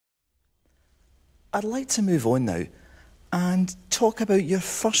I'd like to move on now and talk about your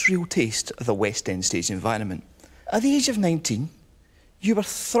first real taste of the West End stage environment. At the age of 19, you were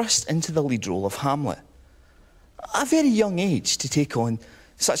thrust into the lead role of Hamlet. A very young age to take on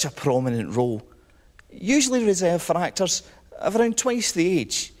such a prominent role, usually reserved for actors of around twice the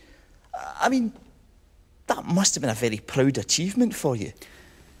age. I mean, that must have been a very proud achievement for you.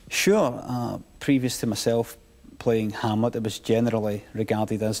 Sure. Previous to myself playing Hamlet, it was generally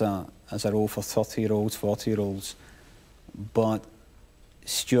regarded as a role for 30-year-olds, 40-year-olds. But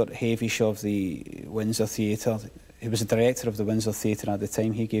Stuart Havish of the Windsor Theatre, who was the director of the Windsor Theatre at the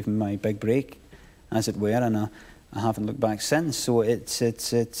time, he gave me my big break, as it were, and I haven't looked back since. So it's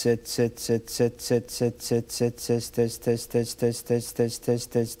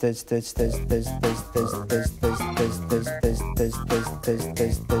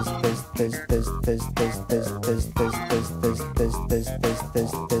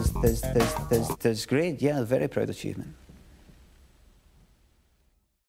great. Yeah, a very proud achievement.